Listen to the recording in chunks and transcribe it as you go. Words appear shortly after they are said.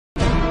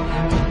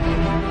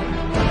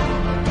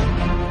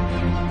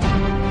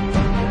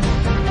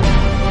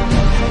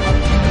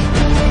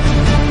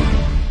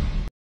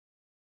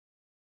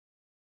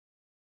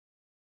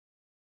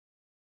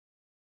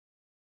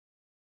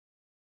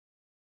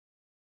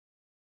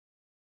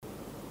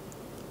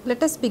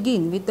Let us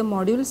begin with the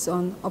modules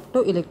on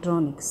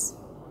optoelectronics.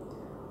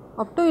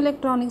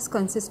 Optoelectronics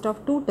consists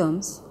of two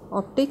terms,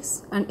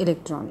 optics and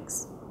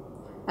electronics.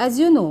 As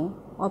you know,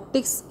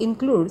 optics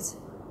includes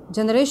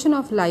generation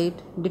of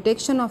light,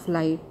 detection of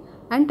light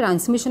and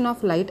transmission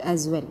of light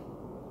as well.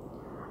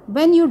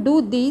 When you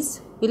do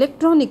these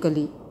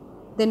electronically,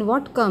 then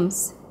what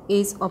comes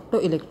is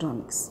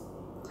optoelectronics.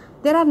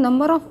 There are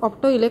number of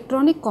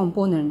optoelectronic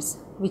components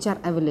which are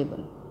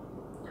available.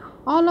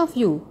 All of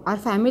you are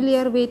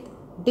familiar with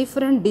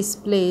different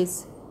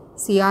displays,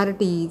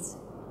 CRTs,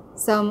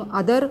 some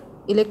other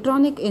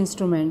electronic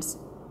instruments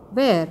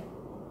where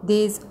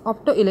these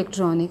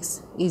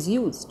optoelectronics is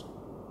used.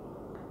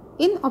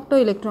 In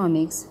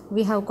optoelectronics,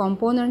 we have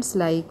components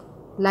like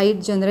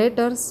light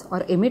generators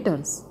or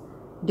emitters,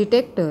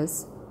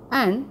 detectors,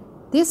 and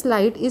this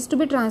light is to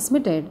be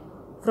transmitted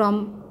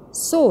from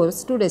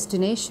source to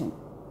destination.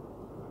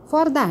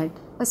 For that,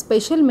 a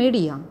special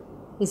media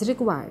is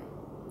required.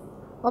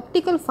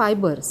 Optical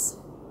fibers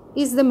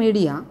is the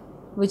media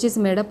which is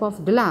made up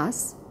of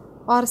glass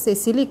or say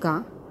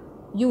silica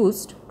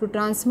used to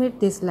transmit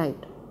this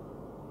light.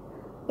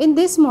 In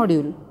this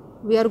module,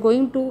 we are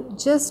going to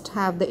just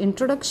have the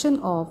introduction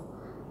of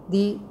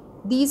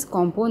these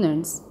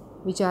components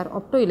which are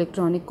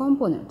optoelectronic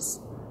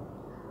components.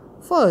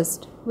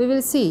 First, we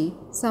will see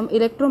some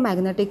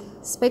electromagnetic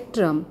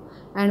spectrum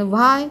and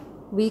why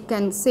we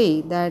can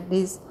say that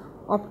this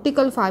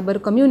optical fiber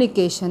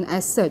communication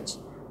as such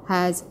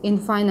has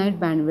infinite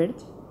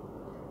bandwidth.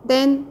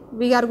 Then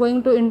we are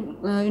going to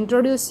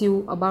introduce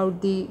you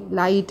about the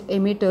light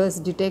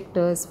emitters,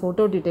 detectors,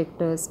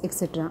 photodetectors,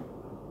 etc.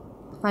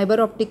 Fiber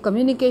optic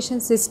communication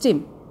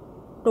system,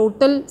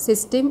 total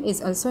system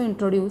is also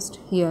introduced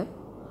here,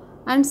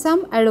 and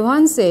some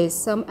advances,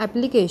 some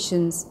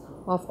applications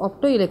of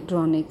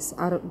optoelectronics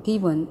are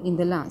given in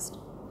the last.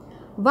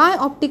 Why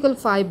optical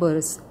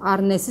fibers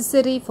are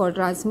necessary for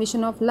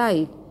transmission of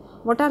light?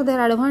 What are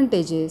their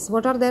advantages?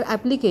 What are their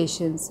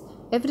applications?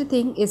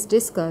 Everything is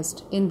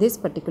discussed in this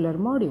particular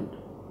module.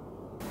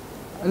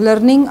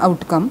 Learning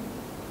outcome: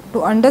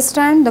 to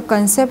understand the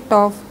concept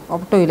of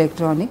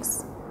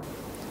optoelectronics,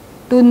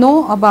 to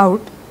know about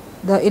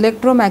the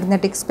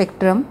electromagnetic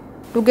spectrum,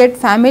 to get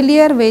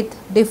familiar with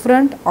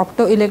different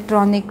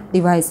optoelectronic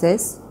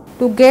devices,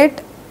 to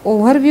get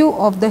overview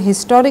of the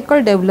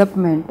historical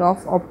development of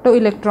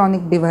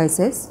optoelectronic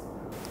devices,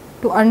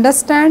 to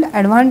understand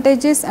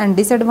advantages and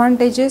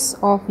disadvantages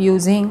of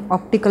using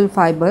optical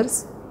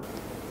fibers,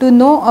 to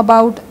know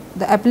about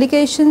the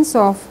applications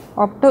of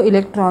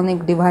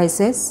optoelectronic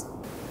devices,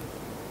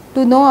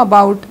 to know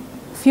about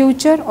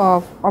future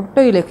of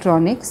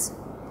optoelectronics,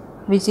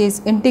 which is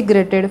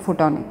integrated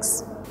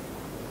photonics.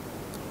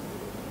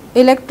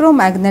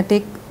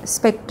 Electromagnetic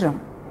spectrum.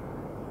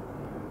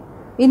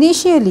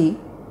 Initially,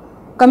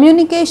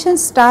 communication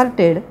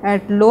started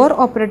at lower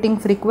operating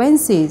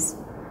frequencies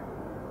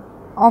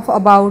of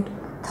about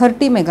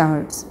 30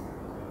 MHz.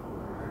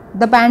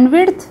 The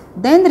bandwidth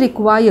then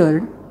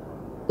required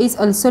is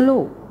also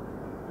low.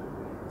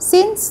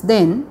 Since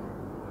then,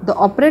 the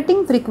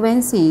operating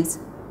frequencies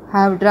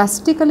have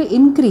drastically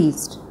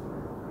increased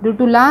due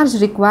to large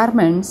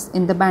requirements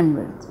in the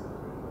bandwidth.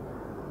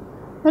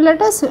 Now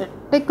let us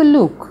take a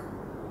look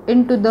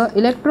into the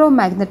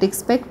electromagnetic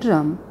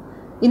spectrum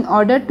in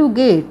order to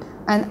get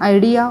an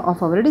idea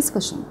of our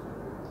discussion.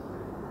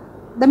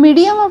 The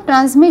medium of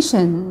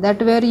transmission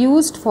that were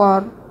used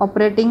for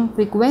operating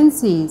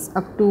frequencies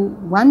up to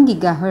 1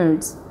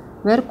 GHz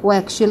were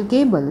coaxial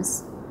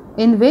cables,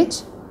 in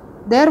which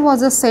there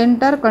was a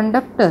center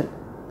conductor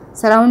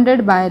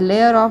surrounded by a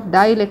layer of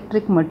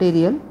dielectric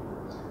material,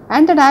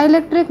 and the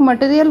dielectric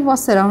material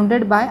was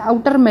surrounded by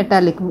outer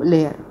metallic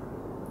layer.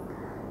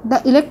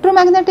 The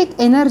electromagnetic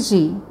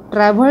energy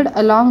travelled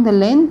along the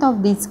length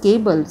of these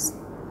cables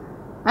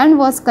and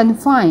was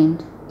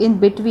confined in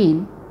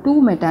between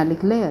two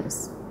metallic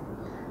layers.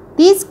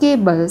 These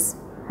cables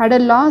had a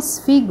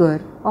loss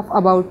figure of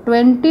about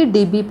 20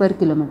 dB per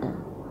kilometer.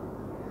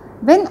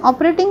 When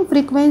operating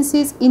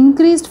frequencies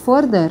increased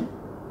further,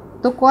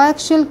 the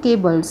coaxial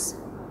cables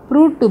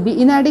proved to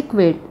be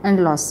inadequate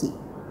and lossy,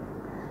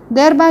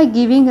 thereby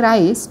giving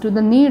rise to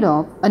the need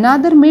of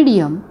another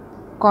medium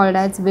called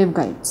as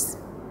waveguides.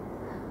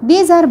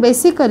 These are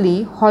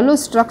basically hollow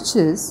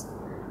structures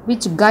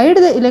which guide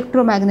the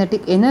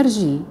electromagnetic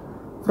energy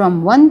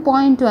from one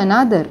point to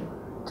another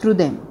through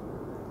them.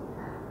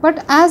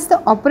 But as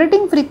the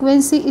operating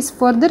frequency is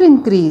further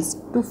increased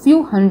to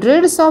few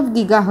hundreds of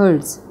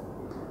gigahertz,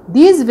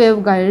 these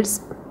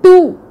waveguides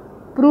too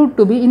proved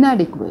to be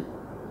inadequate,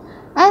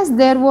 as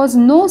there was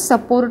no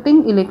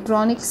supporting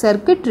electronic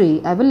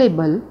circuitry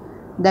available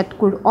that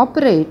could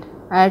operate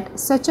at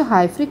such a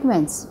high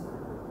frequency.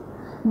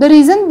 The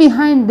reason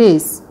behind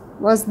this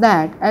was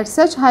that at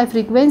such high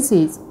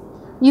frequencies,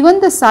 even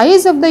the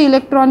size of the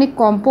electronic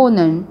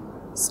component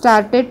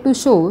started to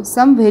show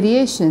some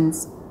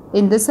variations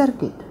in the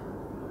circuit,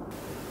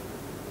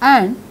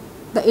 and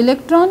the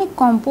electronic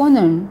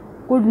component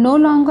could no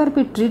longer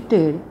be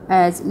treated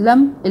as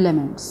lump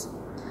elements.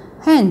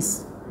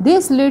 Hence,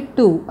 This led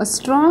to a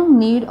strong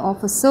need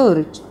of a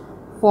search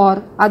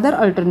for other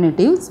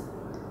alternatives,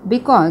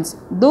 because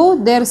though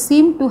there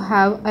seemed to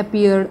have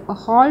appeared a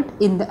halt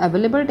in the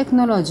available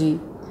technology,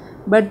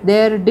 but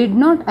there did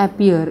not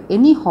appear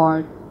any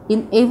halt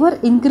in ever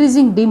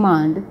increasing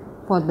demand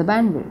for the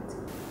bandwidth.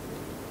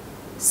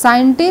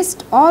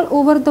 Scientists all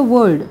over the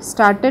world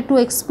started to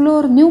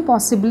explore new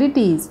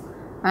possibilities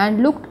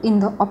and looked in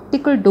the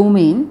optical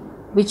domain,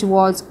 which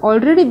was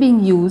already being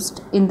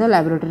used in the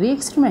laboratory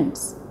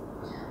experiments.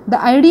 The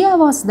idea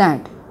was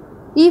that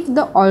if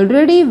the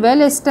already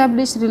well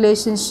established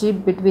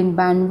relationship between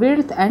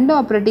bandwidth and the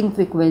operating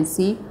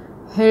frequency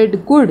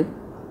held good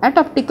at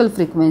optical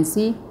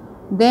frequency,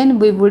 then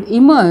we would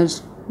emerge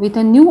with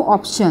a new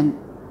option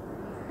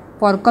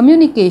for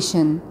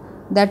communication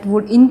that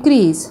would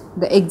increase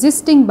the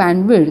existing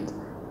bandwidth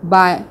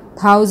by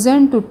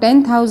 1000 to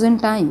 10,000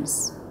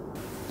 times.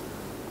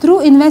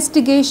 Through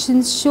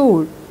investigations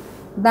showed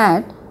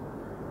that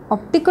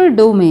optical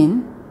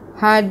domain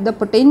had the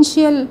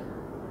potential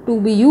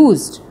to be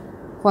used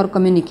for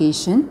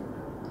communication.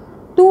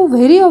 Two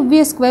very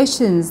obvious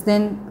questions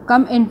then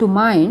come into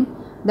mind,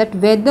 that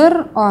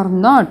whether or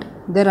not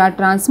there are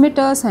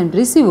transmitters and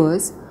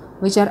receivers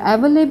which are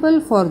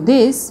available for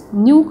this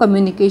new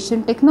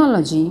communication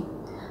technology,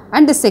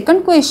 and the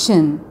second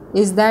question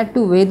is that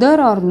to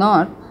whether or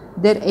not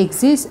there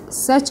exists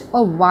such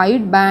a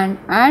wide band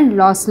and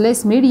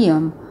lossless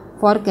medium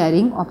for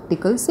carrying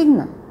optical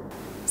signal.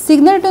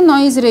 Signal to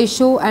noise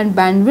ratio and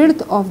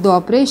bandwidth of the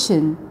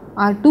operation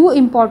are two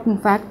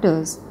important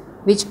factors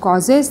which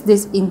causes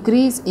this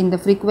increase in the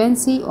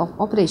frequency of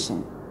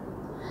operation.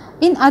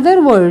 In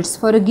other words,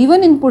 for a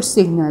given input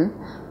signal,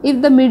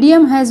 if the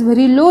medium has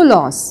very low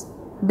loss,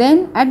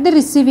 then at the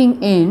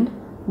receiving end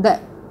the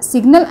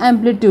signal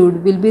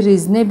amplitude will be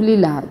reasonably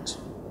large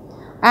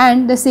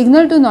and the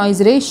signal to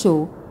noise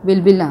ratio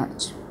will be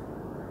large.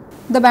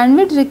 The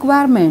bandwidth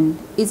requirement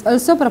is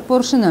also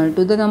proportional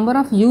to the number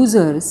of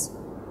users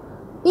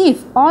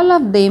if all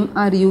of them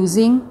are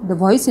using the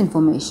voice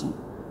information.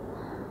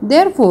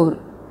 Therefore,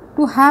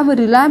 to have a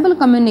reliable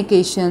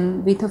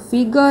communication with a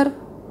figure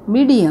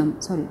medium,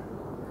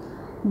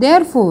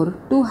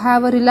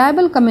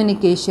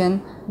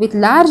 with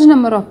large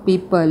number of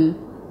people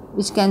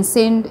which can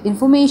send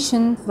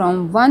information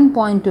from one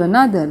point to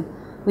another,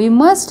 we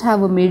must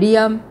have a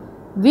medium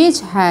which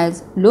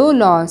has low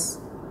loss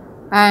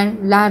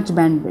and large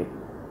bandwidth.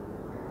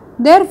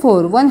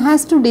 Therefore, one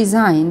has to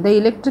design the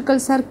electrical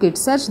circuit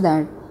such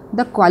that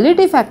the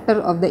quality factor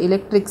of the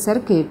electric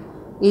circuit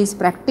is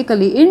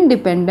practically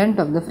independent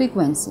of the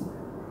frequency.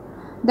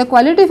 The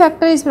quality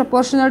factor is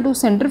proportional to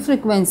center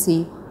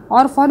frequency,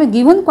 or for a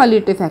given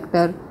quality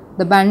factor,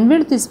 the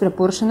bandwidth is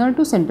proportional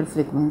to center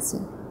frequency.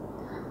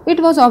 It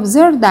was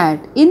observed that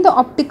in the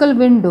optical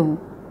window,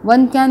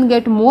 one can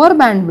get more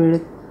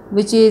bandwidth,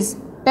 which is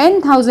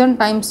 10,000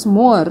 times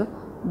more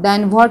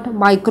than what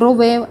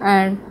microwave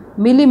and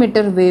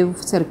millimeter wave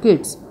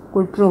circuits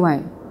could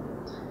provide.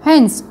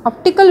 Hence,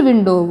 optical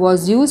window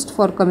was used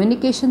for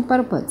communication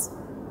purpose.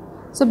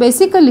 So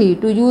basically,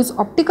 to use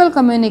optical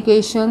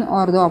communication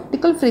or the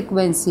optical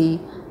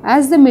frequency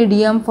as the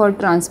medium for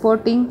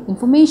transporting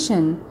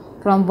information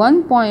from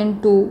one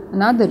point to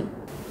another.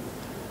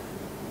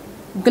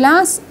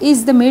 Glass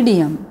is the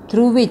medium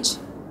through which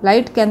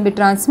light can be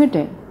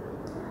transmitted,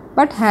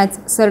 but has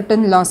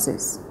certain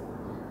losses.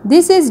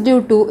 This is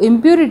due to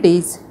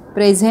impurities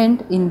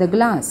present in the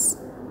glass.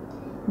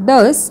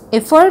 Thus,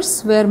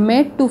 efforts were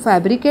made to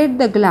fabricate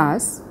the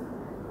glass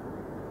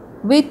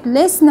with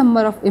less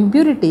number of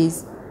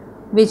impurities,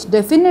 which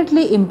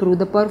definitely improve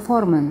the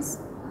performance,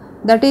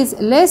 that is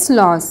less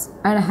loss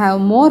and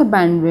have more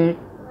bandwidth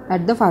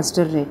at the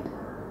faster rate.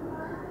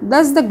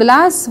 Thus, the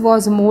glass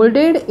was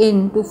molded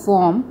in to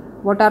form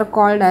what are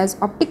called as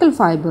optical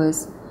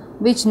fibers,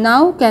 which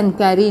now can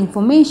carry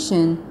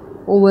information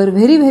over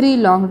very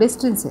long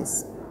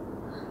distances.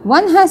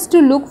 One has to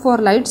look for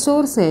light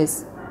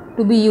sources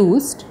to be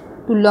used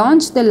to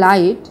launch the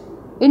light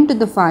into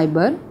the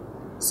fiber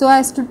so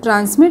as to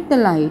transmit the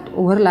light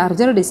over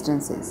larger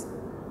distances.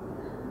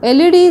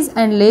 LEDs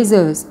and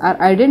lasers are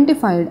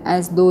identified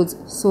as those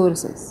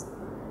sources.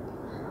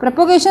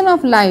 Propagation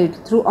of light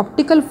through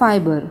optical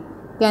fiber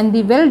can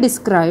be well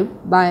described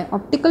by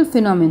optical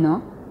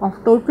phenomena of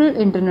total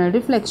internal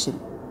reflection.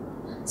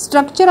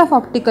 Structure of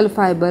optical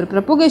fiber,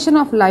 propagation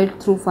of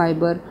light through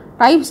fiber,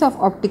 types of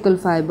optical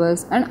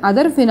fibers and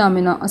other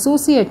phenomena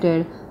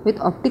associated with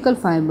optical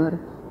fiber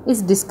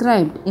is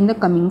described in the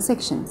coming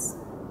sections.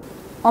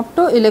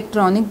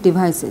 Optoelectronic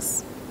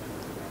devices.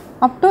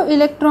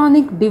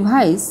 Optoelectronic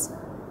device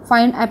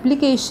find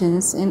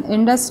applications in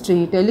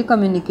industry,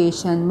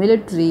 telecommunication,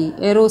 military,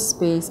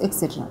 aerospace,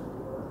 etc.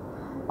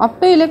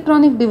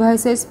 Optoelectronic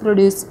devices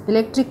produce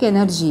electric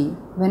energy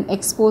when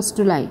exposed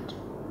to light.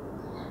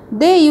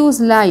 They use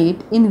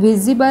light in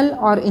visible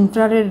or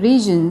infrared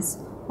regions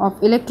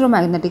of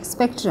electromagnetic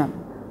spectrum.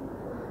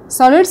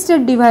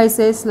 Solid-state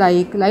devices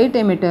like light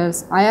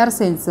emitters, IR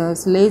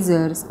sensors,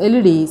 lasers,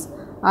 LEDs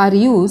are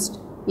used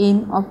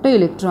in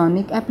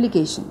optoelectronic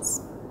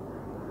applications.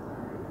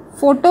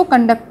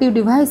 Photoconductive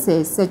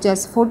devices such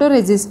as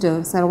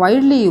photoresistors are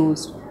widely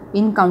used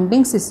in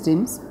counting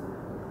systems,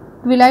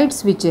 twilight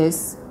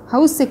switches,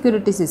 house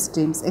security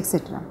systems,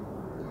 etc.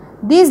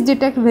 These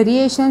detect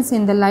variations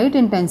in the light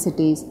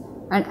intensities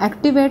and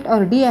activate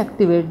or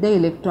deactivate the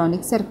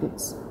electronic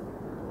circuits.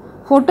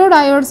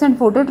 Photodiodes and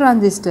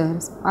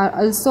phototransistors are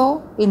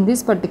also in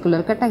this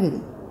particular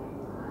category.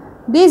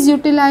 These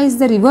utilize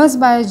the reverse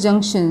bias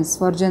junctions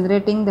for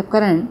generating the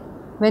current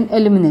when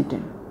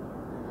illuminated.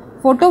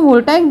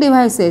 Photovoltaic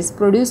devices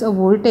produce a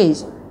voltage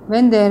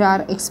when they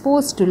are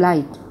exposed to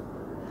light.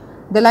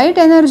 The light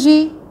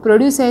energy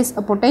produces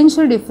a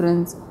potential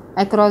difference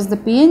across the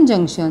PN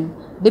junction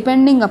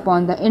depending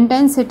upon the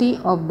intensity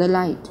of the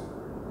light.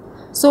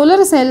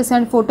 Solar cells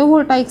and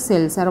photovoltaic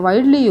cells are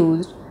widely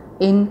used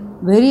in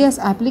various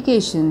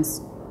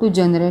applications to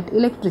generate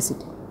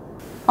electricity.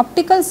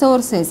 Optical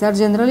sources are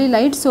generally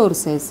light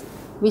sources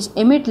which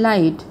emit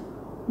light,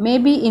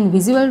 maybe in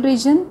visible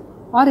region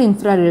or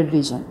infrared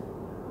region.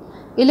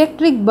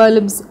 Electric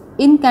bulbs,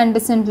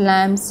 incandescent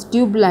lamps,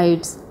 tube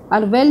lights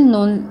are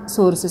well-known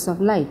sources of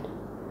light.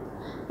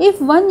 If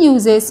one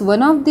uses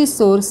one of these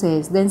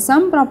sources, then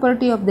some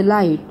property of the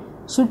light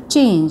should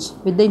change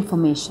with the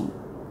information.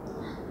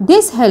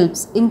 This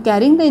helps in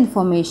carrying the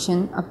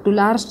information up to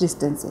large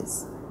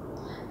distances.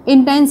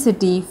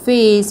 Intensity,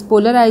 phase,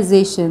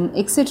 polarization,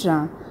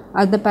 etc.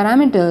 are the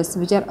parameters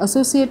which are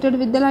associated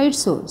with the light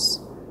source.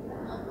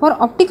 For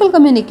optical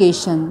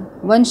communication,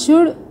 one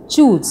should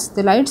choose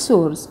the light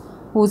source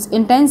whose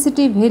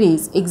intensity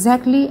varies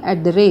exactly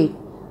at the rate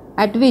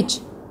at which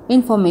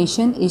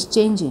information is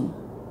changing.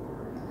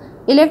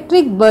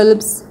 Electric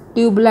bulbs,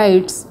 tube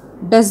lights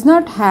does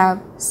not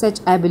have such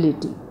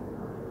ability.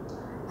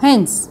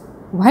 Hence,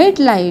 white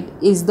light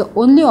is the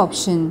only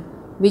option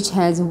which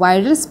has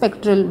wider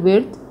spectral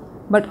width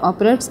but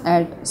operates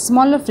at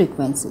smaller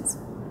frequencies.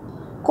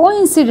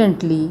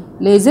 Coincidentally,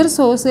 laser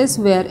sources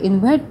were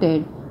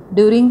invented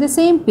during the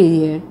same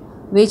period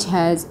which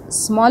has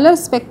smaller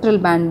spectral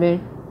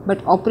bandwidth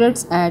but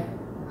operates at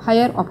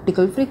higher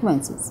optical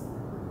frequencies.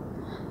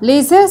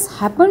 Lasers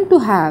happen to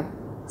have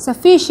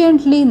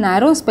sufficiently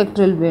narrow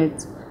spectral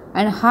widths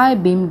and high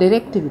beam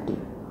directivity.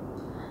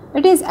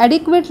 It is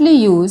adequately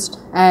used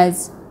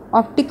as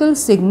optical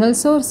signal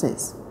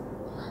sources.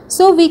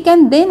 So we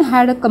can then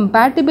have a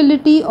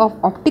compatibility of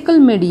optical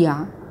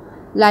media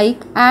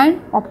like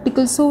and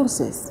optical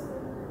sources.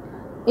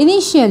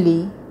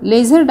 Initially,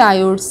 laser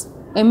diodes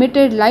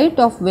emitted light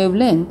of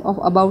wavelength of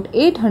about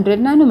 800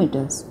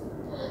 nanometers,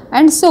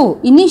 and so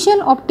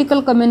initial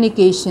optical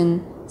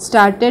communication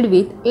started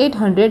with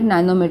 800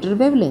 nanometer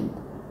wavelength,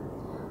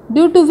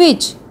 due to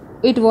which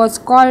it was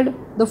called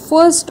the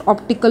first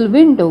optical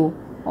window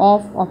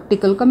of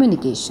optical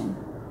communication.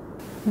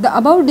 The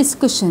above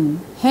discussion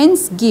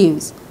hence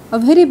gives a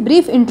very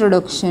brief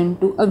introduction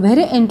to a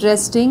very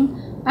interesting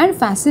and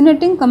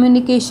fascinating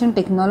communication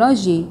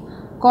technology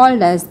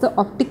called as the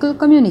optical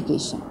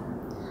communication.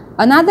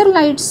 Another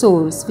light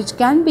source which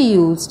can be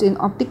used in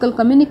optical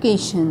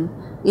communication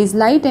is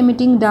light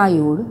emitting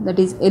diode, that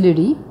is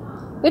LED.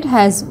 It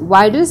has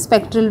wider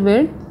spectral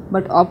width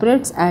but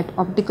operates at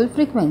optical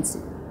frequency.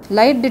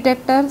 Light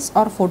detectors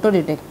or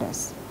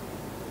photodetectors.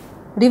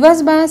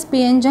 Reverse bias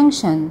PN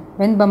junction,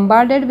 when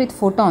bombarded with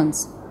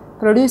photons,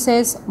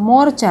 produces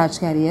more charge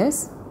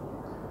carriers.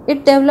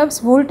 It develops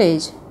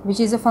voltage which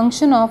is a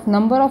function of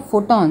number of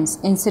photons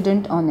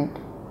incident on it.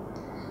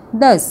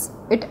 Thus,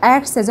 it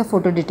acts as a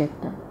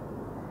photodetector.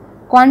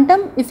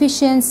 Quantum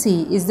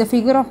efficiency is the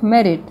figure of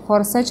merit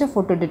for such a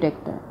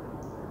photodetector.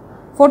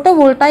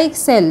 Photovoltaic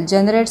cell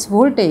generates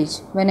voltage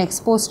when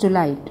exposed to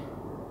light.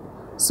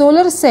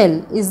 Solar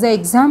cell is the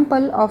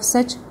example of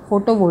such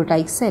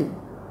photovoltaic cell.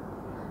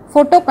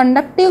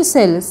 Photoconductive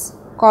cells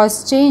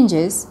cause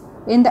changes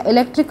in the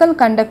electrical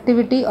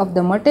conductivity of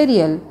the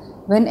material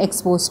when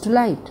exposed to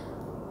light.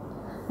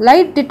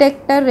 Light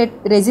detector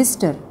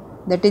resistor,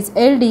 that is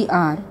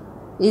LDR,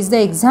 is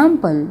the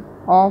example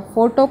of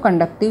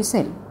photoconductive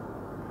cell.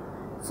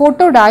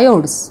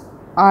 Photodiodes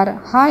are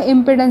high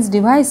impedance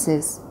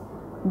devices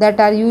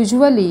that are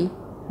usually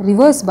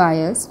reverse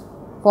biased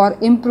for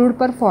improved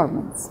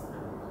performance.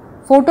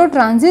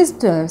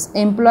 Phototransistors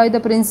employ the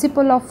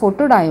principle of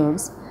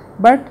photodiodes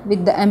but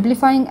with the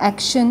amplifying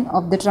action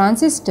of the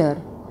transistor,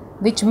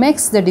 which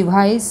makes the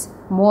device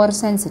more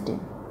sensitive.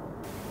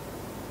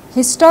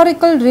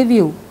 Historical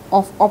review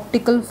of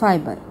optical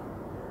fiber.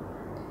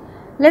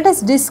 Let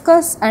us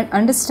discuss and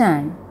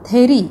understand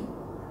theory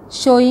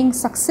showing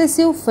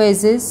successive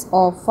phases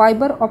of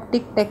fiber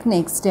optic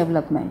techniques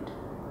development.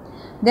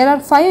 There are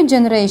 5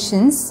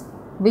 generations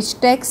which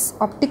takes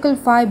optical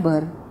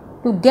fiber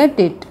to get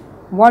it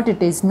what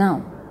it is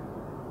now.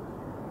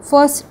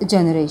 First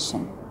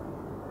generation.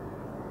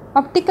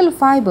 Optical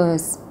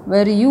fibers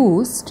were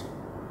used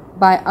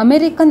by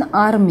American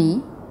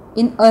Army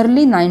in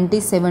early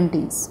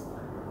 1970s.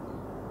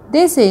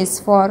 This is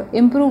for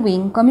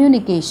improving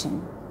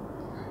communication.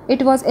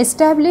 It was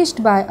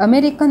established by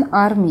American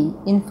Army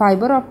in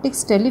fiber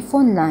optics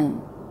telephone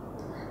line.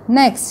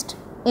 Next,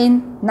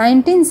 in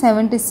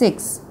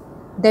 1976,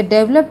 they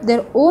developed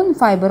their own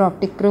fiber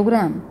optic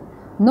program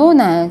known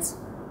as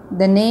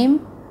the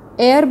name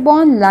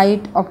Airborne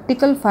Light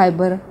Optical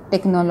Fiber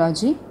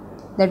Technology,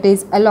 that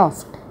is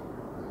ALOFT.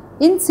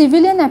 In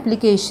civilian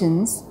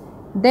applications,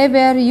 they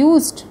were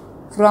used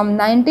from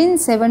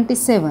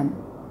 1977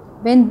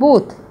 when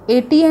both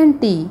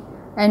AT&T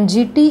and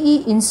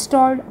GTE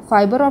installed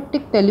fiber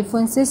optic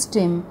telephone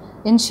system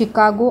in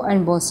Chicago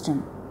and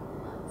Boston.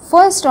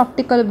 First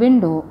optical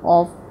window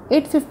of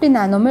 850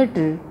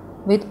 nanometer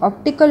with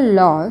optical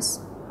loss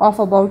of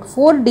about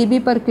 4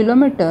 dB per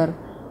kilometer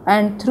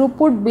and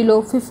throughput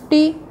below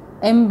 50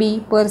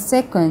 MB per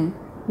second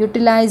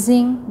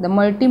utilizing the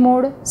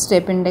multimode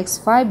step index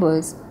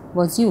fibers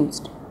was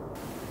used.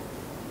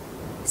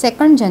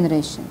 Second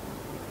generation.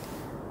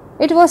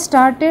 It was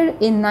started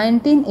in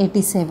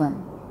 1987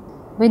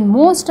 when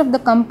most of the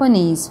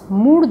companies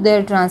moved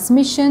their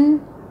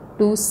transmission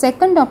to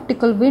second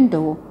optical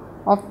window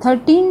of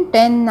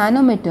 1310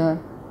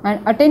 nanometer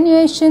and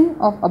attenuation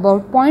of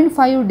about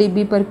 0.5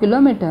 dB per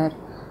kilometer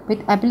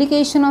with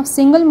application of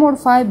single mode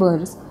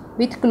fibers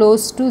with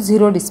close to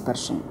zero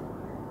dispersion.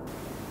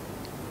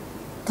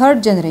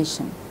 Third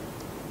generation.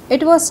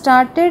 It was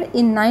started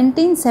in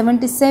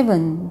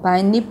 1977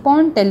 by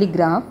Nippon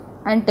Telegraph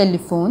and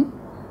Telephone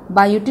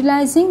by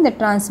utilizing the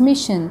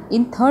transmission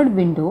in third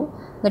window,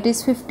 that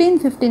is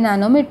 1550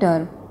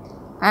 nanometer,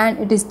 and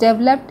it is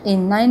developed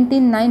in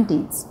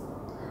 1990s.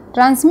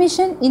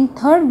 Transmission in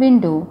third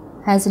window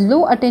has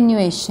low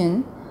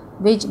attenuation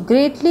which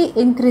greatly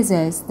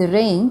increases the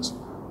range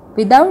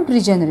without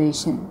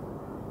regeneration.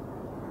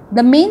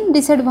 The main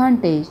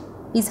disadvantage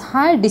is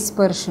high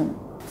dispersion.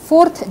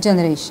 Fourth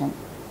generation.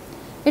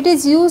 It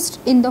is used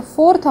in the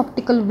fourth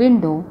optical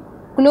window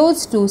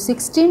close to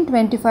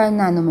 1625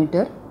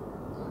 nanometer,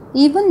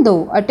 even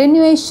though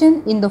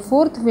attenuation in the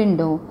fourth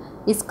window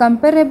is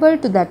comparable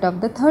to that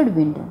of the third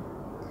window.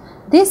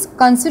 This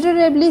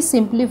considerably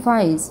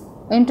simplifies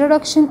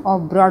introduction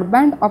of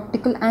broadband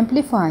optical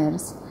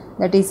amplifiers,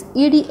 that is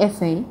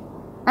EDFA,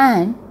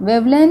 and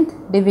wavelength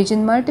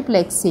division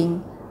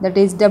multiplexing, that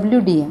is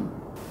WDM.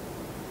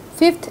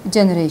 Fifth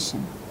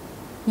generation.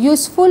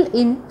 Useful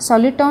in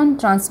soliton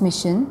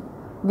transmission,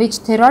 which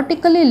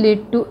theoretically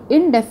lead to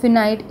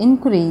indefinite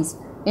increase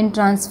in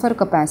transfer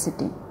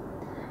capacity.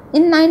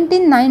 In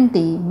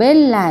 1990,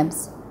 Bell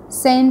Labs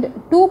sent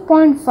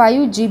 2.5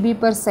 GB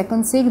per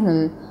second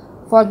signal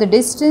for the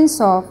distance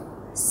of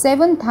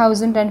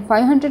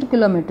 7,500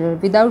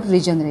 km without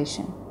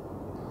regeneration.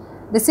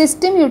 The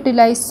system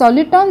utilized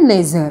soliton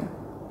laser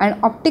and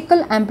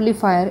optical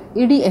amplifier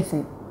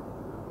EDFA.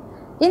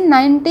 In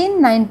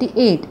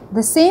 1998,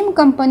 the same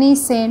company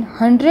sent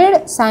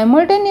 100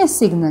 simultaneous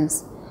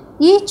signals,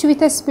 each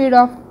with a speed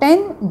of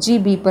 10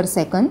 GB per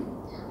second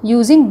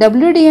using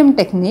WDM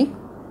technique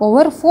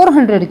over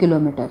 400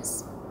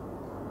 kilometers.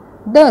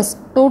 Thus,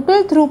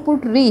 total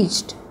throughput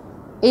reached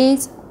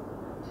is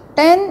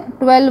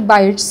 10-12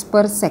 bytes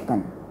per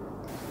second.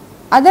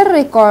 Other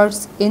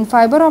records in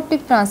fiber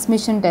optic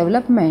transmission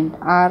development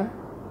are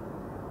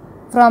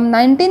from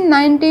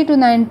 1990 to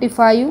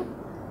 95,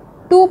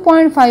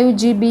 2.5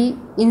 GB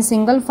in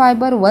single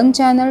fiber 1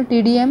 channel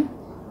TDM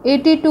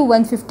 80 to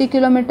 150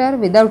 km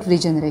without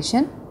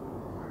regeneration.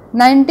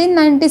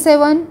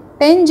 1997,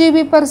 10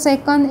 GB per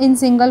second in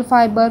single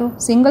fiber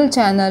single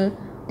channel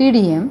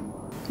TDM.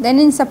 Then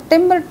in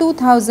September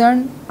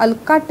 2000,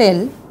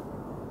 Alcatel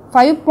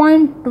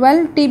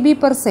 5.12 TB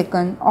per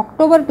second.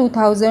 October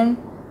 2000,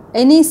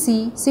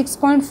 NEC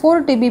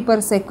 6.4 TB per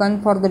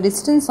second for the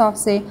distance of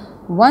say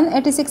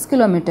 186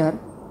 km.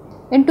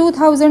 In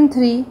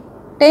 2003,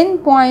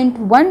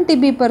 10.1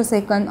 TB per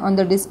second on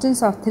the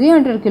distance of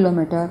 300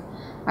 km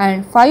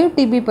and 5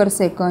 TB per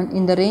second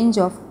in the range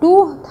of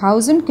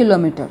 2000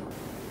 km.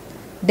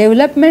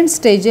 Development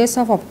stages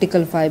of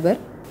optical fiber.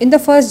 In the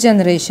first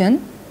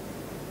generation,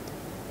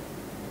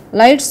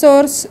 light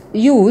source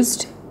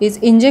used is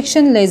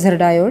injection laser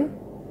diode.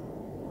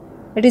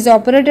 It is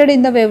operated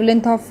in the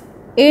wavelength of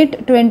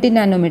 820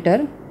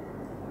 nanometer.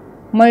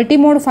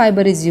 Multimode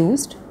fiber is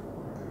used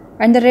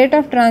and the rate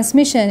of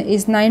transmission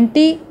is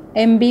 90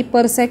 MB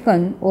per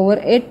second over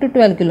 8 to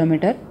 12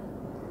 km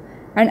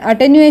and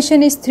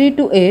attenuation is 3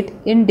 to 8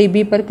 in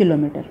dB per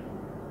kilometer.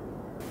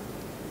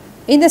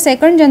 In the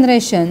second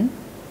generation,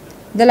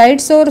 the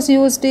light source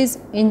used is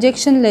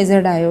injection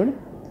laser diode.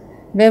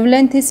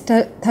 Wavelength is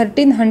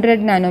 1300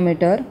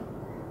 nanometer.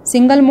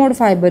 Single mode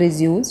fiber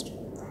is used.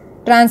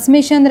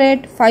 Transmission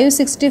rate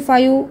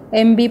 565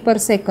 MB per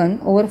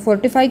second over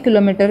 45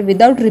 km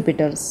without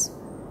repeaters.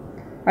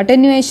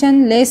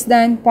 Attenuation less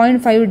than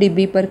 0.5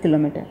 dB per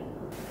kilometer.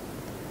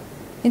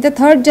 In the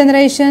third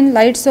generation,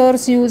 light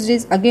source used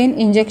is again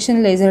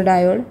injection laser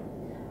diode.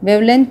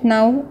 Wavelength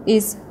now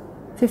is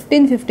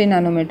 1550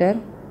 nanometer.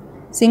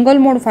 Single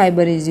mode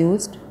fiber is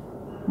used.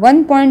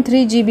 1.3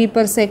 GB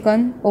per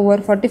second over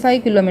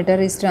 45 km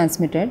is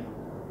transmitted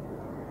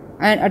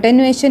and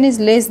attenuation is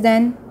less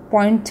than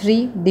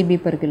 0.3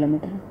 dB per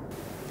kilometer.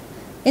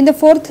 In the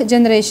fourth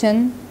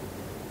generation,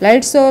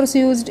 light source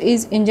used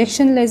is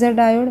injection laser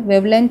diode.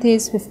 Wavelength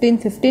is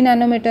 1550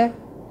 nanometer.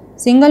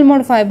 Single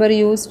mode fiber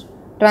used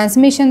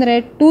transmission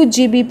rate 2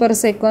 GB per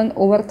second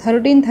over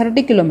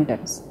 1330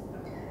 kilometers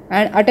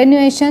and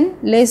attenuation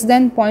less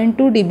than 0.2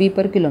 dB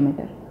per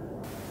kilometer.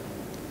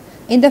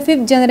 In the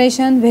fifth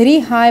generation, very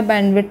high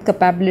bandwidth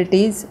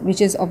capabilities, which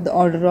is of the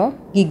order of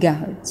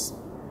gigahertz.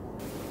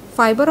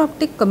 Fiber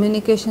optic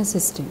communication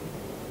system.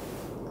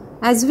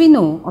 As we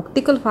know,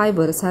 optical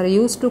fibers are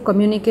used to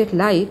communicate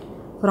light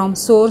from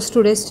source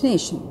to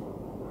destination.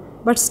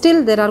 But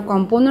still there are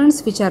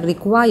components which are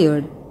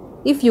required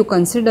if you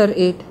consider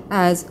it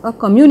as a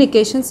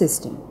communication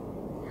system.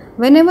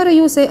 Whenever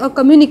you say a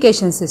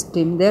communication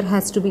system, there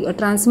has to be a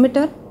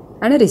transmitter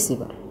and a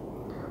receiver.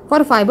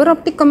 For fiber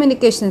optic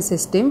communication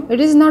system,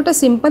 it is not a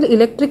simple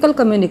electrical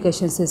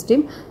communication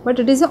system, but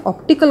it is an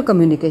optical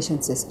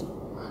communication system.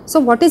 So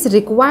what is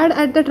required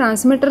at the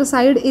transmitter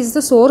side is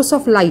the source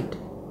of light,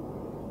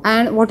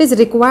 and what is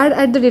required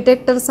at the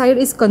detector side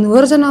is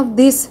conversion of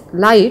this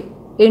light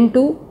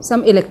into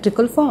some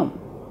electrical form.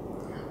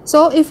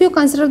 So if you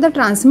consider the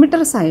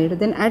transmitter side,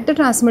 then at the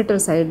transmitter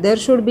side there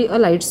should be a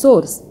light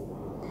source.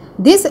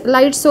 This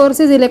light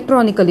source is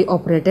electronically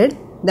operated,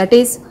 that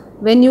is,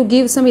 when you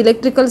give some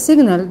electrical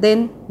signal,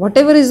 then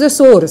whatever is the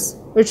source,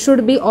 it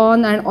should be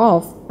on and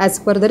off as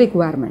per the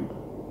requirement.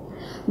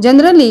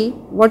 Generally,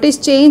 what is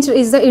changed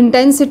is the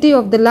intensity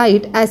of the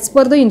light as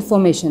per the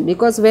information,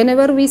 because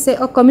whenever we say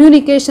a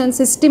communication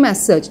system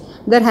as such,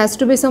 there has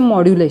to be some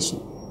modulation.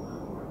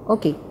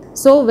 Okay,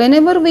 so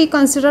whenever we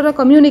consider a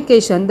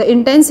communication, the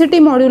intensity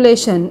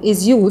modulation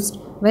is used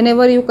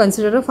whenever you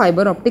consider a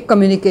fiber optic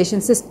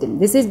communication system.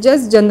 This is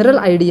just general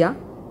idea.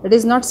 It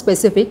is not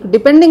specific.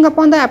 Depending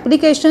upon the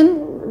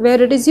application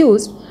where it is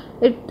used,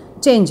 it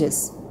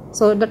changes.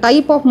 So the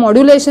type of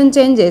modulation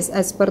changes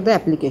as per the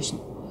application.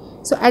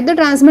 So at the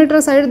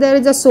transmitter side there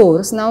is a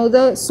source. Now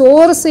the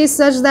source is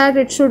such that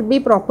it should be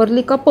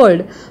properly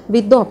coupled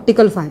with the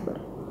optical fiber.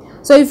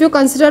 So if you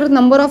consider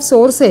number of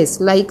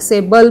sources, like say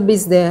bulb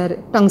is there,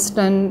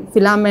 tungsten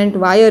filament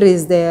wire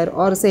is there,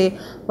 or say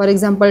for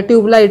example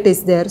tube light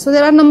is there. So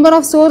there are number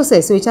of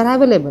sources which are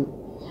available.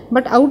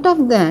 But out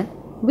of that,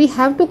 we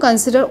have to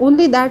consider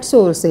only that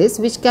sources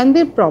which can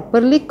be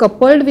properly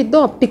coupled with the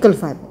optical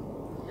fiber.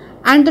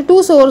 And the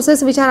two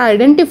sources which are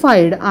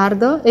identified are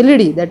the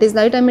LED, that is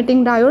light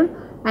emitting diode,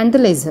 and the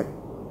laser.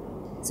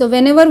 So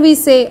whenever we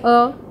say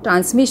a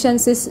transmission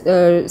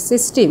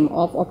system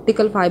of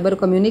optical fiber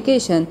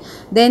communication,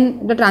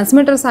 then the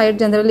transmitter side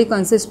generally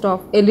consists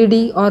of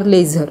LED or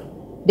laser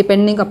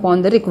depending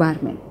upon the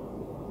requirement.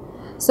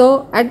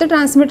 So at the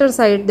transmitter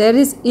side there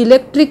is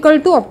electrical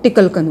to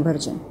optical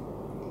conversion.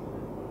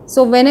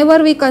 So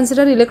whenever we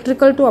consider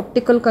electrical to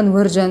optical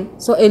conversion,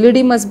 so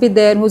LED must be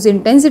there whose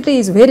intensity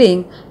is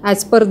varying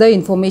as per the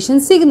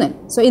information signal.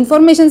 So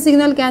information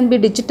signal can be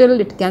digital,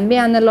 it can be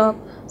analog,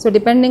 so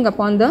depending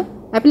upon the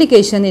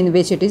application in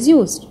which it is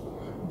used.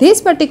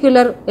 This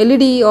particular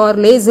LED or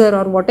laser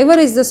or whatever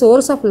is the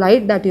source of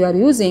light that you are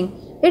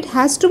using, it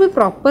has to be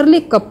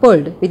properly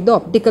coupled with the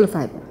optical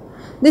fiber.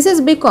 This is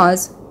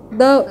because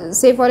the,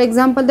 say for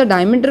example, the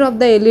diameter of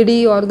the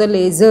LED or the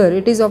laser,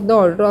 it is of the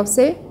order of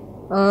say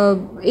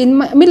in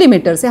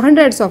millimeters, say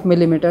hundreds of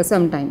millimeters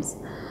sometimes.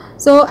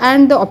 So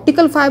and the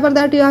optical fiber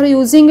that you are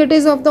using, it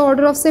is of the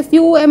order of say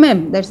few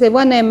mm, that is say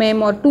 1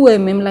 mm or 2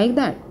 mm like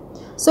that.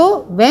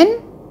 So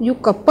when you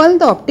couple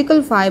the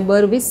optical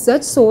fiber with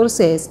such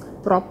sources,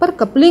 proper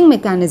coupling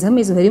mechanism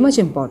is very much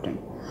important.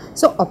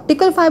 So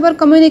optical fiber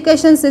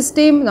communication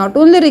system not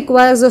only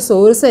requires the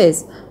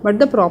sources, but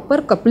the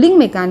proper coupling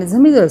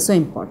mechanism is also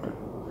important.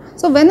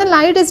 So when the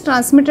light is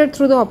transmitted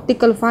through the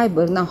optical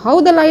fiber, now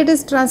how the light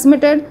is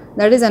transmitted,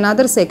 that is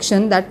another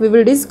section that we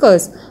will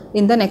discuss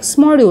in the next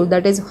module,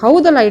 that is how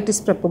the light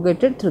is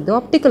propagated through the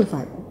optical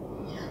fiber.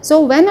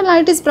 So when a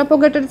light is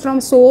propagated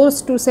from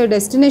source to say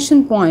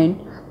destination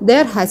point,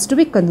 there has to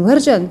be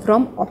conversion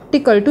from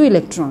optical to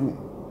electronic.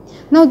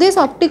 Now this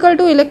optical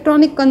to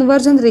electronic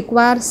conversion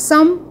requires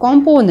some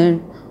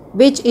component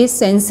which is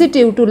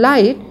sensitive to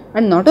light,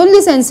 and not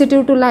only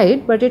sensitive to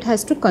light, but it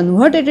has to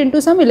convert it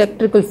into some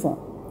electrical form.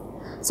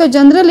 So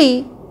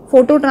generally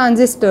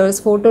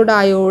phototransistors,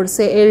 photodiodes,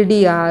 say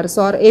LDRs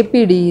or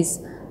APDs,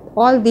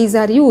 all these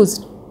are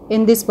used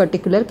in this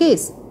particular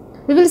case.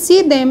 We will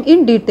see them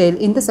in detail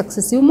in the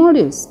successive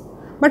modules.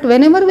 But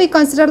whenever we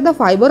consider the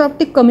fiber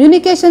optic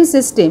communication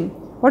system,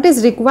 what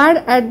is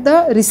required at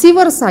the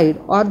receiver side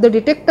or the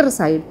detector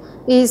side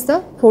is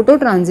the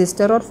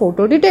phototransistor or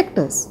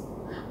photodetectors.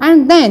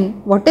 And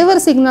then whatever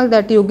signal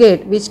that you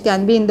get, which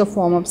can be in the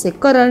form of say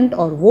current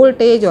or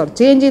voltage or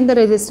change in the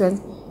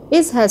resistance,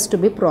 it has to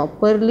be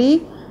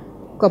properly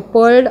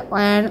coupled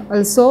and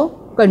also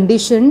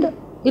conditioned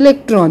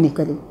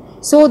electronically,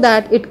 so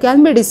that it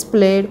can be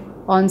displayed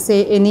on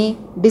say any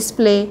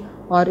display,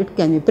 or it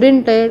can be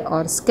printed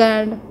or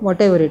scanned,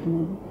 whatever it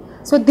may be.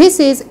 So this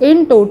is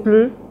in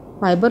total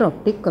fiber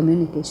optic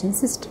communication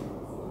system.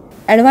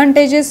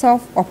 Advantages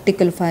of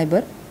optical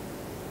fiber.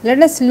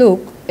 Let us look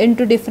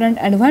into different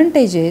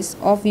advantages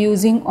of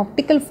using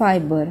optical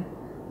fiber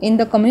in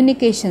the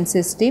communication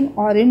system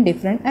or in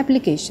different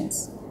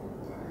applications.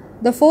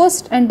 The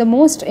first and the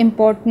most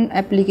important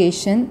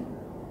application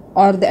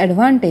or the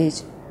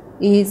advantage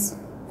is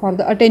for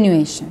the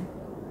attenuation.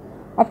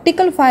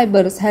 Optical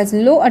fibers has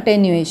low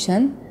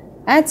attenuation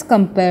as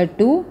compared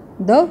to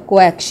the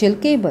coaxial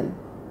cable.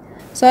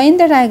 So in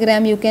the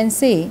diagram you can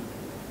say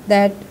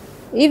that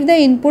if the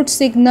input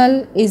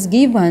signal is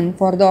given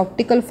for the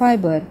optical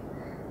fiber,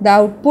 the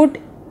output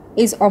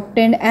is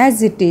obtained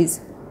as it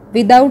is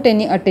without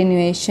any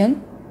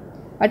attenuation.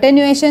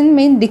 Attenuation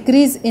means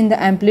decrease in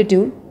the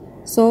amplitude,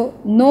 so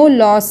no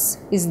loss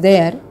is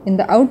there in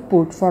the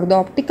output for the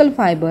optical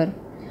fiber,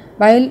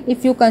 while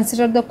if you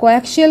consider the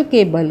coaxial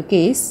cable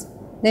case,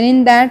 then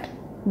in that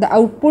the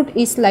output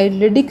is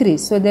slightly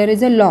decreased, so there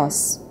is a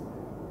loss.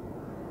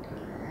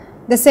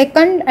 The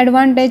second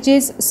advantage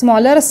is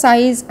smaller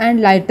size and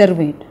lighter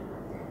weight.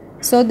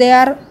 So they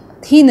are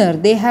thinner,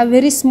 they have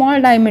very small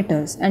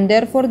diameters and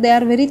therefore they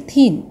are very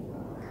thin,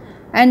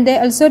 and they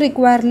also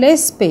require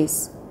less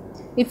space.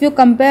 If you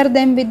compare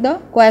them with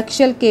the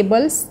coaxial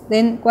cables,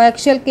 then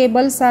coaxial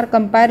cables are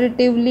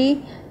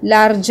comparatively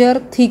larger,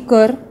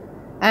 thicker,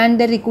 and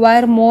they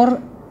require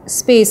more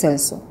space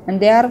also, and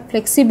they are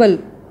flexible.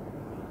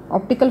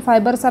 Optical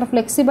fibers are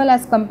flexible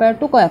as compared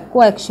to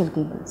coaxial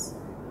cables.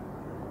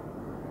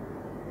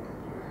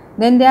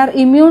 Then they are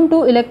immune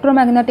to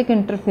electromagnetic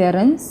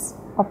interference.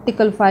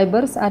 Optical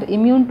fibers are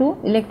immune to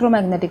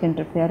electromagnetic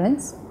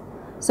interference.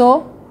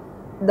 So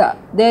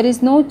there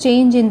is no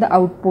change in the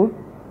output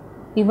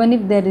even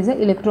if there is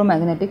a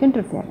electromagnetic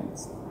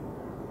interference.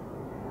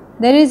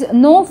 There is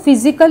no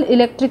physical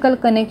electrical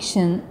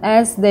connection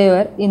as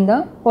there in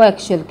the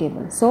coaxial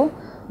cable. So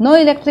no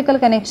electrical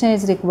connection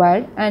is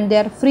required and they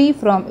are free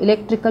from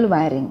electrical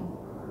wiring.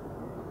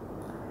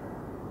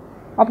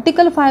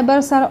 Optical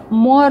fibers are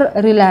more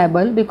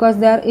reliable because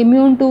they are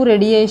immune to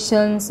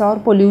radiations or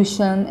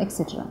pollution,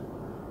 etc.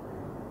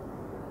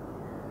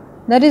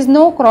 There is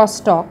no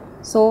crosstalk.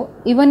 So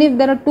even if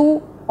there are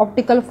two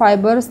optical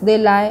fibers, they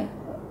lie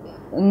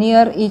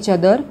near each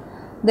other,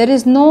 there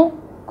is no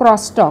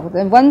crosstalk.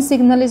 The one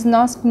signal is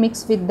not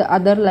mixed with the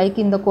other like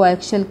in the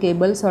coaxial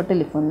cables or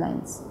telephone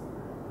lines.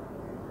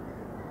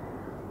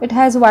 It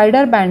has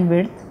wider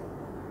bandwidth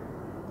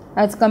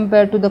as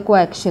compared to the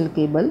coaxial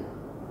cable.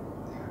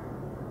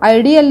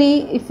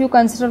 Ideally, if you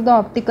consider the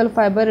optical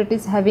fiber, it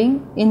is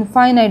having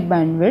infinite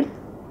bandwidth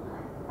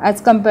as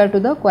compared to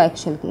the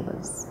coaxial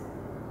cables.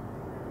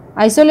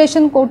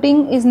 Isolation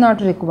coating is not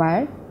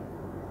required,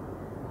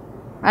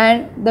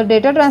 and the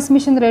data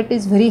transmission rate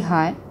is very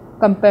high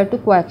compared to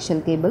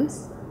coaxial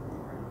cables.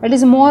 It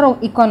is more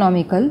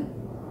economical,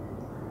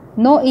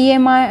 no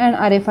EMI and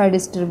RFI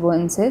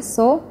disturbances,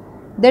 so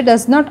they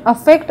does not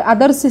affect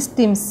other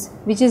systems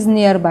which is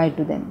nearby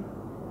to them.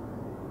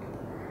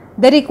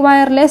 They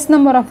require less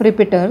number of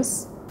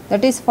repeaters,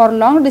 that is for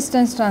long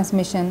distance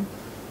transmission,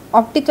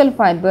 optical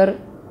fiber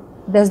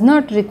does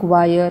not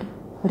require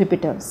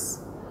repeaters,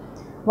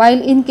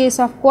 while in case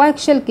of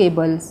coaxial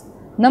cables,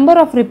 number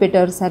of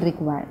repeaters are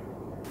required.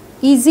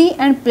 Easy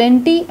and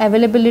plenty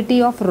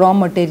availability of raw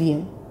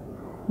material.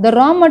 The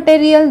raw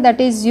material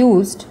that is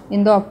used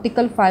in the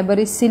optical fiber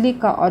is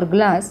silica or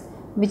glass,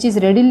 which is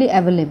readily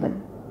available.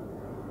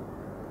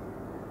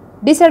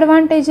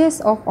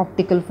 Disadvantages of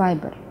optical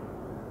fiber.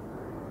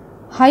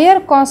 Higher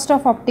cost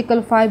of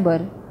optical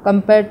fiber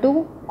compared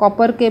to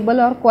copper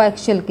cable or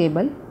coaxial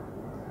cable.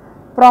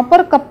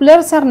 Proper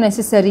couplers are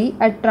necessary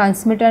at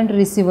transmitter and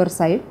receiver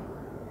side,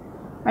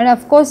 and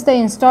of course the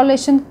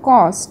installation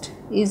cost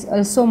is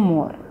also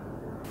more.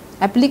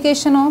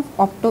 Application of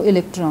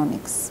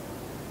optoelectronics.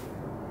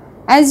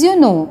 As you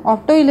know,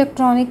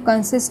 optoelectronics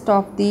consists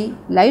of the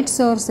light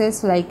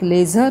sources like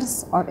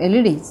lasers or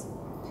LEDs.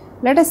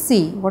 Let us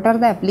see what are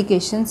the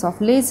applications of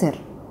laser.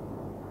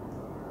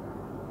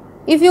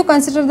 If you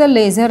consider the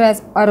laser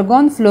as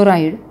argon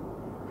fluoride,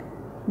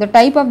 the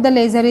type of the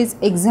laser is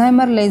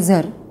excimer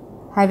laser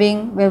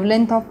having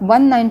wavelength of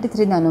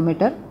 193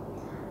 nanometer,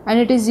 and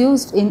it is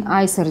used in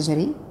eye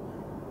surgery.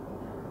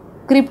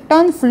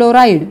 Krypton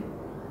fluoride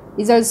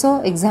is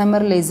also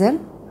excimer laser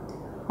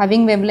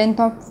having wavelength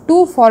of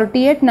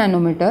 248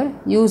 nanometer,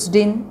 used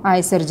in eye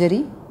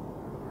surgery.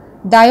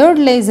 Diode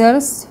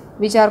lasers,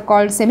 which are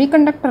called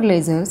semiconductor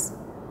lasers,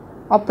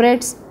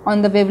 operates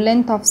on the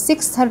wavelength of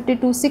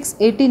 630 to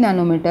 680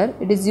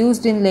 nanometer. It is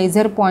used in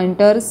laser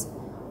pointers,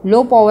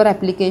 low power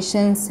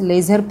applications,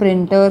 laser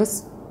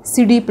printers,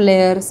 CD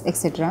players,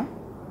 etc.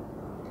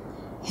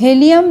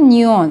 Helium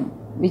neon,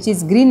 which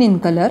is green in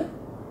color,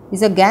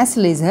 is a gas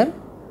laser.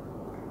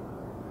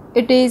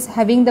 It is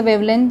having the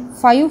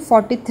wavelength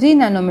 543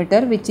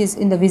 nanometer, which is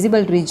in the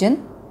visible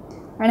region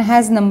and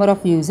has number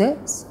of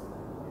users.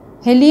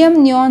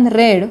 Helium neon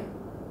red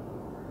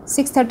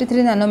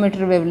 633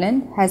 nanometer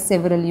wavelength has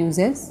several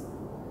uses.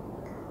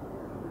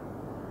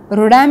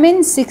 Rhodamin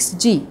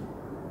 6G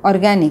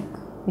organic,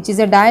 which is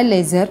a dye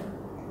laser,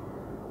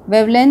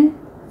 wavelength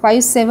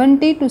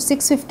 570 to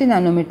 650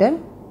 nanometer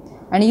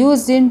and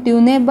used in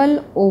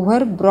tunable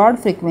over broad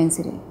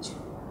frequency range.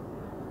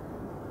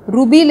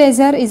 Ruby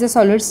laser is a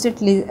solid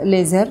state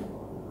laser,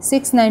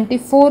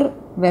 694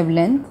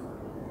 wavelength,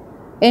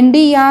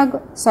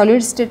 ND-YAG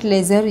solid state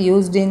laser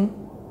used in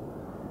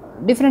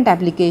different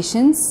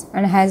applications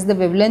and has the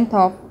wavelength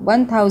of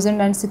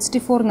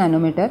 1064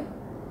 nanometer.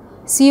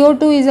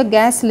 CO2 is a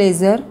gas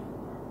laser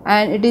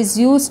and it is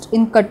used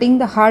in cutting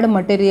the hard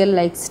material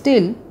like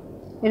steel.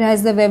 It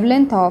has the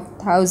wavelength of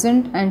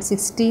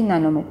 1060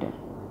 nanometer.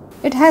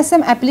 It has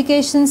some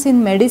applications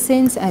in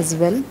medicines as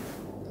well,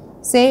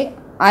 say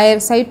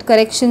eyesight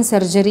correction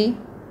surgery,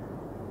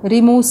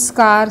 remove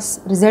scars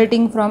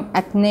resulting from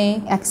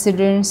acne,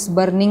 accidents,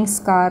 burning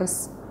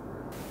scars.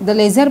 The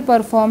laser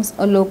performs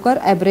a local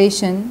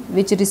abrasion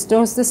which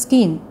restores the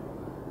skin.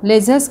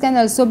 Lasers can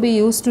also be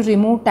used to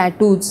remove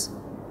tattoos.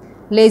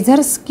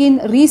 Laser skin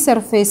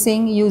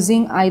resurfacing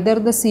using either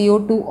the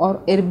CO2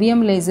 or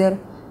erbium laser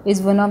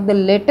is one of the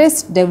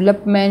latest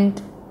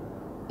development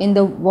in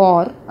the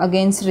war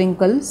against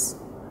wrinkles.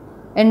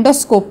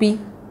 Endoscopy.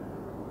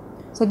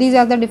 So these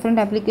are the different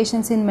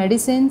applications in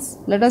medicines.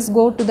 Let us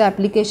go to the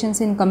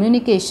applications in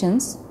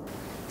communications.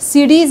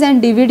 CDs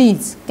and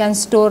DVDs can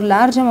store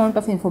large amount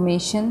of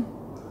information.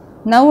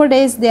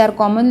 Nowadays they are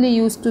commonly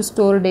used to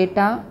store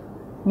data,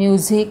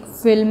 music,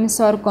 films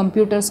or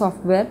computer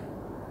software.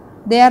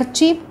 They are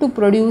cheap to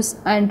produce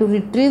and to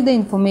retrieve the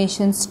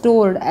information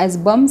stored as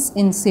bumps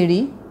in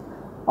CD.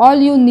 All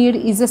you need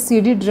is a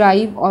CD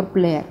drive or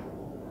player.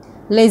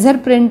 Laser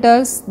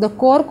printers, the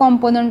core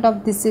component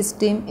of this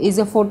system is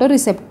a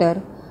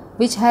photoreceptor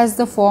which has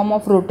the form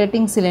of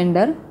rotating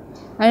cylinder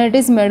and it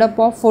is made up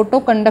of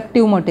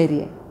photoconductive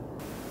material.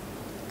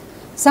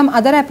 Some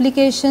other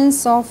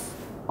applications of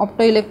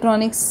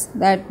optoelectronics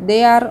that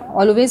they are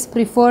always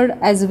preferred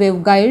as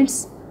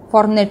waveguides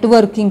for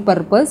networking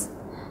purpose.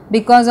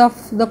 Because of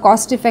the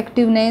cost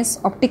effectiveness,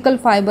 optical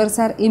fibers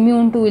are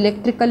immune to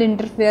electrical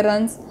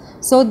interference,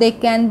 so they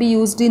can be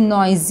used in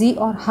noisy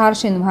or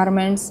harsh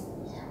environments.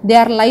 They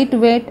are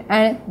lightweight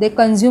and they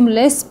consume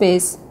less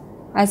space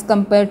as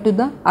compared to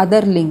the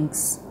other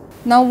links.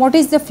 Now what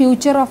is the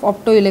future of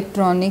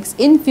optoelectronics?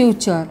 In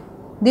future,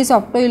 this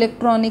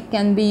optoelectronic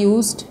can be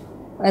used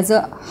as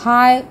a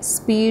high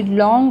speed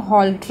long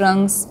haul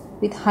trunks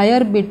with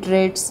higher bit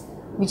rates,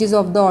 which is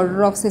of the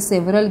order of say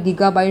several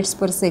gigabytes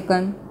per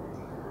second.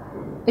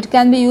 It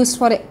can be used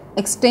for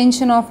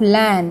extension of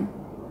LAN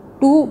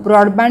to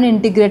broadband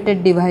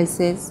integrated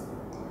devices.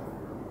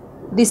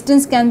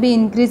 Distance can be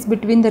increased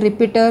between the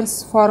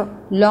repeaters for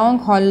long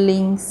haul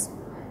links,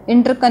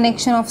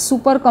 interconnection of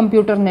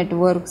supercomputer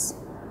networks.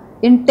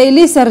 In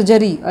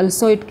telesurgery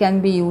also it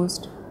can be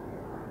used.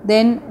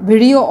 Then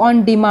video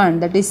on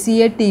demand, that is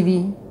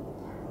CATV,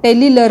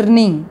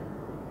 telelearning,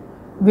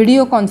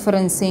 video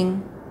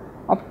conferencing,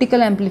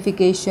 optical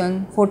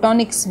amplification,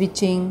 photonic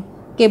switching,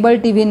 cable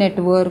TV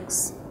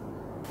networks.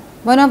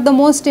 One of the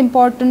most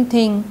important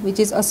thing which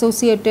is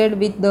associated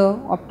with the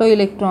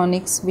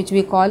optoelectronics, which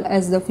we call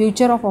as the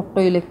future of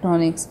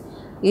optoelectronics,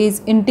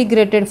 is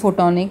integrated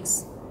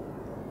photonics.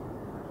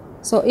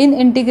 So in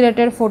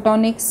integrated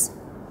photonics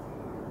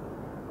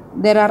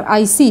there are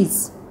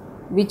ICs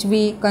which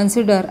we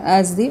consider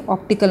as the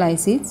optical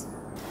ICs.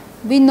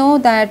 We know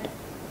that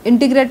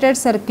integrated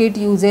circuit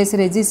uses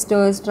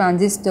resistors,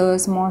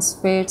 transistors,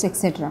 MOSFETs,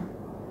 etc.,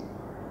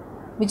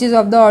 which is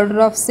of the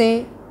order of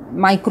say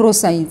micro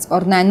size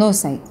or nano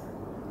size.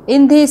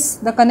 In this,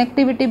 the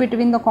connectivity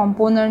between the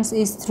components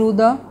is through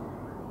the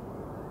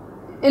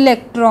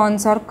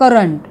electrons or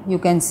current, you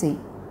can say,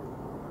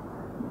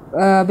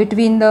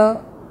 between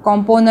the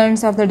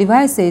components of the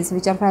devices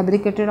which are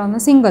fabricated on a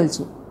single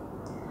chip.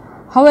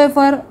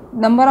 However,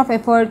 number of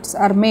efforts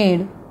are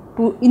made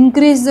to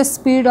increase the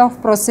speed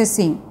of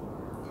processing.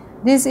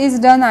 This is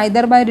done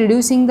either by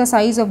reducing the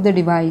size of the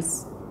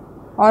device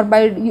or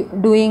by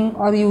doing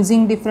or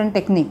using different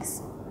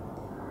techniques.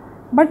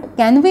 But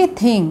can we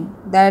think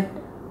that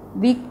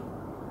we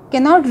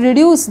cannot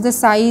reduce the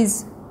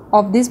size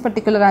of this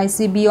particular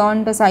IC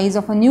beyond the size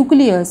of a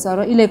nucleus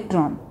or an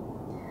electron?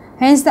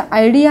 Hence, the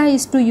idea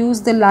is to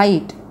use the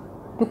light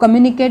to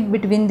communicate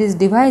between these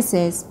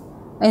devices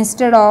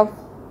instead of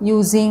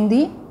using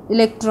the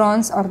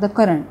electrons or the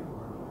current.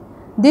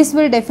 This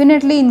will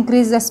definitely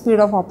increase the speed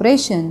of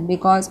operation,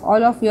 because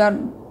all of you are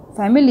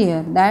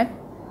familiar that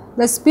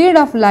the speed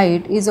of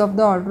light is of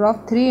the order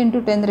of 3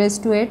 into 10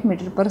 raised to 8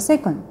 meter per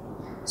second.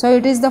 So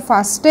it is the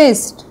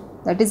fastest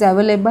that is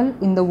available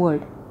in the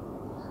world.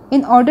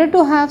 In order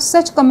to have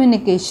such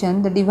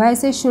communication, the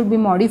devices should be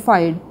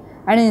modified,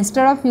 and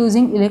instead of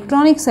using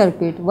electronic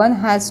circuit, one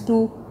has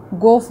to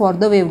go for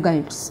the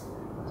waveguides.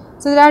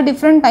 So there are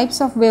different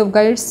types of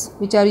waveguides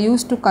which are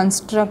used to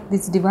construct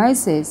these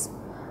devices,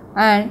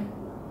 and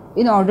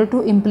in order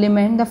to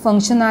implement the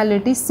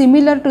functionality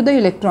similar to the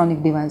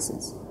electronic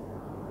devices.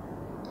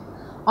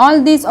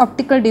 All these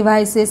optical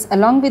devices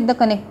along with the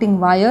connecting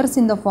wires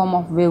in the form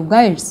of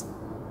waveguides,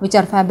 which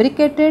are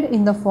fabricated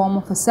in the form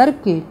of a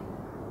circuit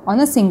on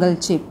a single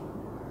chip.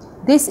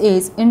 This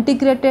is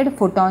integrated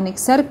photonic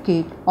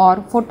circuit or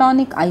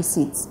photonic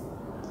ICs.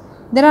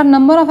 There are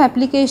number of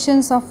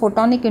applications of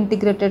photonic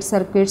integrated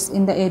circuits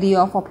in the area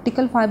of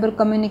optical fiber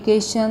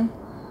communication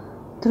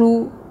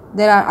through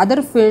there are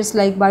other fields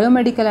like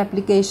biomedical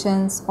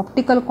applications,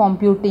 optical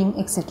computing,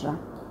 etc.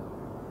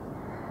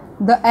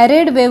 The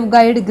arrayed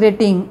waveguide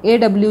grating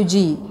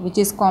AWG, which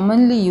is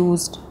commonly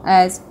used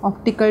as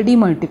optical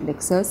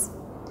demultiplexers.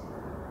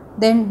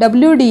 Then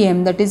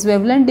WDM, that is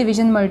wavelength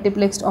division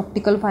multiplexed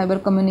optical fiber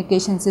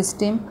communication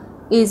system,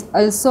 is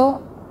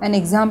also an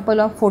example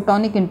of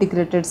photonic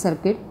integrated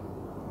circuit.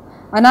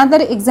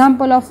 Another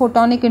example of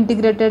photonic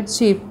integrated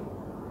chip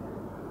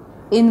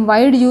in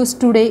wide use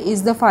today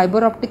is the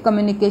fiber optic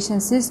communication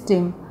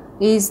system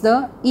is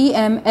the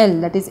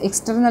EML, that is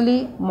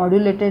externally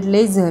modulated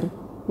laser,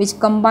 which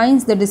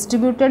combines the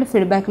distributed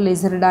feedback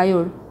laser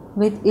diode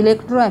with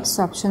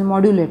electro-absorption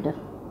modulator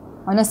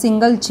on a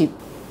single chip.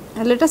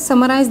 Let us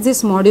summarize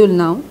this module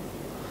now.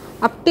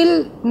 Up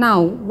till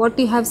now what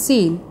we have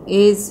seen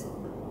is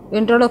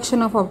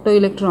introduction of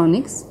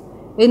optoelectronics,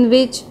 in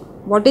which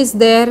what is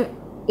there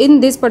in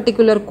this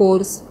particular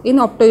course in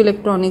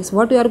optoelectronics,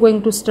 what we are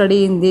going to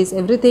study in this,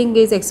 everything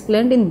is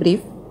explained in brief.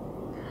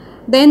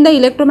 Then the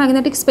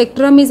electromagnetic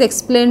spectrum is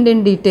explained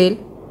in detail,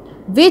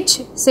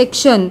 which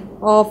section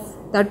of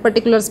that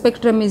particular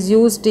spectrum is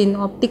used in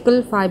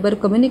optical fiber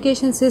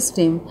communication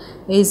system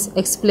is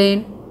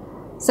explained.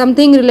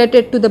 Something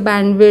related to the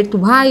bandwidth,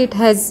 why it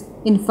has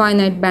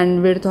infinite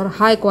bandwidth or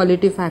high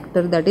quality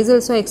factor, that is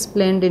also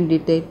explained in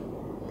detail.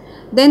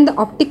 Then the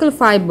optical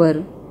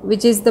fiber,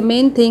 which is the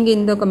main thing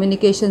in the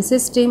communication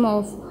system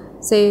of,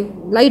 say,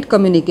 light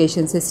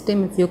communication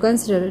system, if you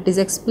consider, it is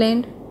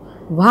explained.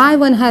 Why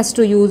one has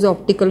to use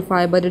optical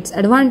fiber, its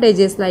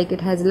advantages like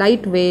it has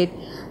lightweight,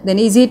 then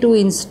easy to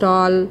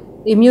install,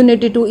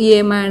 immunity to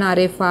EMI and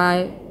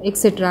RFI,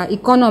 etc.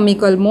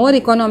 Economical, more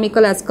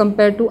economical as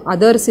compared to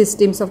other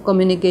systems of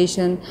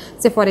communication,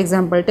 say for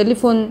example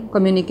telephone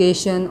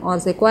communication or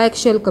say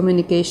coaxial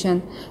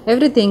communication,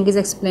 everything is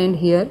explained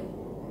here.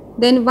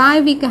 Then why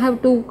we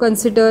have to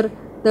consider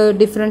the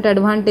different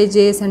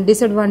advantages and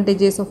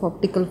disadvantages of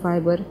optical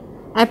fiber,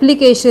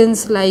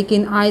 applications like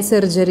in eye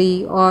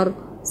surgery or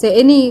say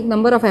any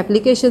number of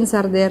applications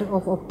are there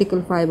of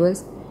optical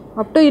fibers.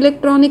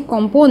 Optoelectronic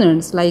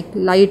components like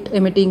light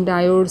emitting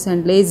diodes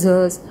and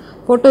lasers,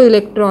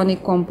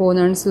 photoelectronic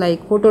components like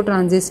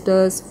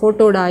phototransistors,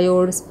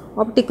 photodiodes,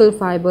 optical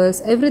fibers,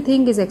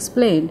 everything is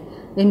explained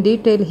in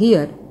detail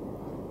here.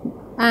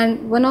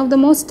 And one of the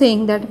most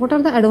thing that what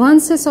are the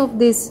advances of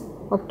these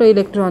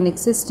optoelectronic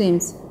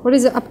systems, what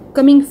is the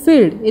upcoming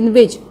field in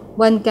which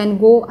one can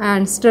go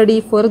and study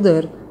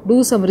further,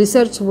 do some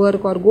research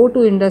work or go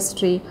to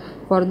industry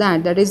for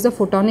that, that is the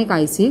photonic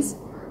ICs,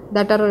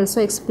 that are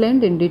also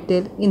explained in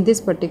detail in this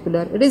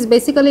particular. It is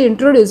basically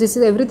introduced, this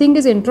is everything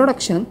is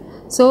introduction,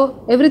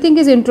 so everything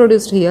is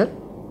introduced here.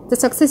 The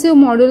successive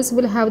modules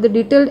will have the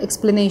detailed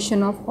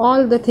explanation of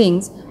all the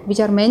things which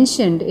are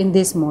mentioned in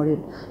this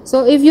module.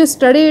 So if you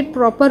study it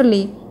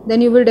properly, then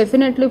you will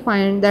definitely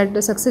find that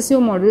the successive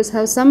modules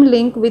have some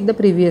link with the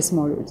previous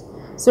modules.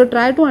 So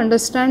try to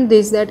understand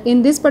this, that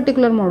in this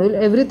particular module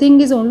everything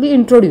is only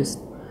introduced.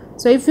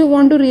 So if you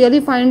want to really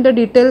find the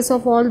details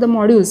of all the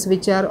modules,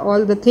 which are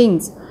all the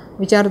things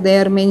which are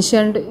there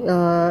mentioned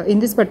in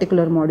this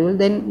particular module,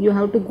 then you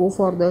have to go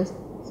for the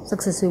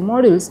successive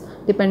modules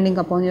depending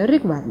upon your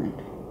requirement.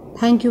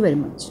 Thank you very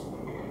much.